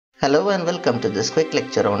Hello and welcome to this quick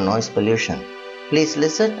lecture on noise pollution. Please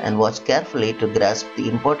listen and watch carefully to grasp the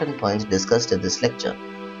important points discussed in this lecture.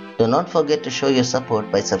 Do not forget to show your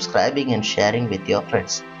support by subscribing and sharing with your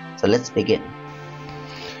friends. So let's begin.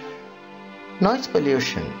 Noise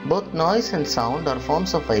pollution. Both noise and sound are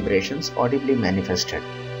forms of vibrations audibly manifested.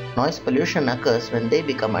 Noise pollution occurs when they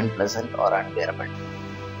become unpleasant or unbearable.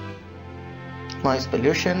 Noise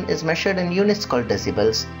pollution is measured in units called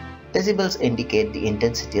decibels. Decibels indicate the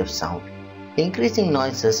intensity of sound. Increasing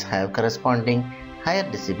noises have corresponding higher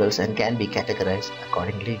decibels and can be categorized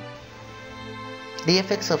accordingly. The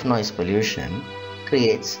effects of noise pollution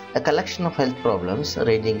creates a collection of health problems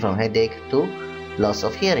ranging from headache to loss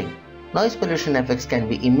of hearing. Noise pollution effects can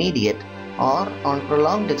be immediate or on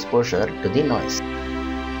prolonged exposure to the noise.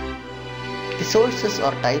 The sources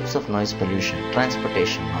or types of noise pollution.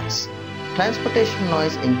 Transportation noise. Transportation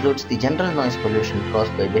noise includes the general noise pollution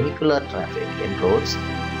caused by vehicular traffic in roads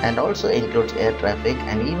and also includes air traffic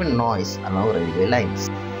and even noise along railway lines.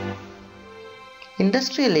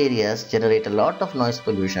 Industrial areas generate a lot of noise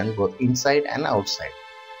pollution both inside and outside.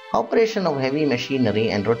 Operation of heavy machinery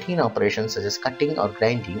and routine operations such as cutting or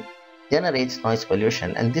grinding generates noise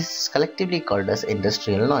pollution, and this is collectively called as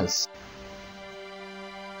industrial noise.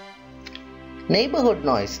 Neighborhood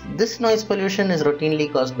noise. This noise pollution is routinely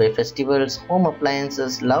caused by festivals, home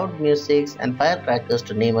appliances, loud music and firecrackers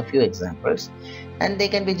to name a few examples, and they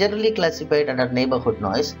can be generally classified under neighborhood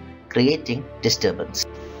noise, creating disturbance.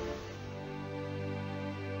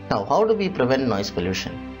 Now, how do we prevent noise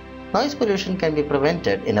pollution? Noise pollution can be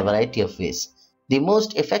prevented in a variety of ways. The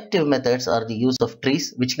most effective methods are the use of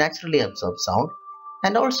trees which naturally absorb sound,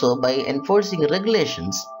 and also by enforcing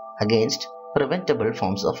regulations against preventable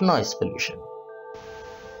forms of noise pollution.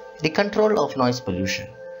 The control of noise pollution.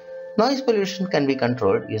 Noise pollution can be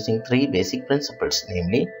controlled using three basic principles,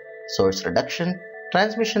 namely source reduction,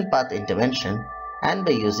 transmission path intervention, and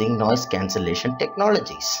by using noise cancellation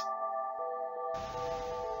technologies.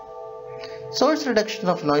 Source reduction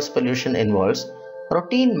of noise pollution involves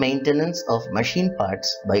routine maintenance of machine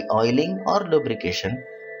parts by oiling or lubrication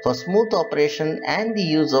for smooth operation and the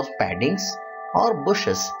use of paddings or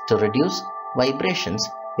bushes to reduce vibrations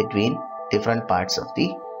between different parts of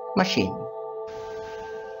the machine.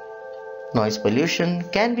 Noise pollution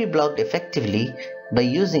can be blocked effectively by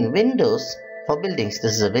using windows for buildings.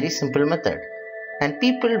 This is a very simple method. And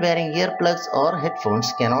people wearing earplugs or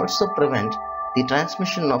headphones can also prevent the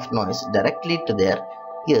transmission of noise directly to their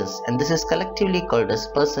ears, and this is collectively called as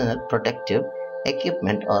personal protective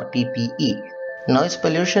equipment or PPE. Noise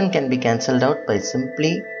pollution can be cancelled out by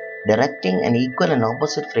simply directing an equal and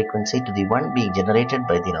opposite frequency to the one being generated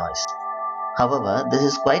by the noise. However, this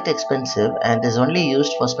is quite expensive and is only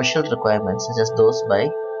used for special requirements such as those by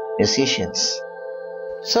musicians.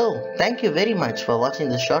 So, thank you very much for watching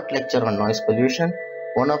this short lecture on noise pollution,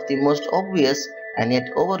 one of the most obvious and yet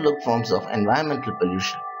overlooked forms of environmental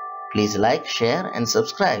pollution. Please like, share and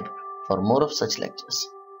subscribe for more of such lectures.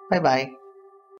 Bye bye.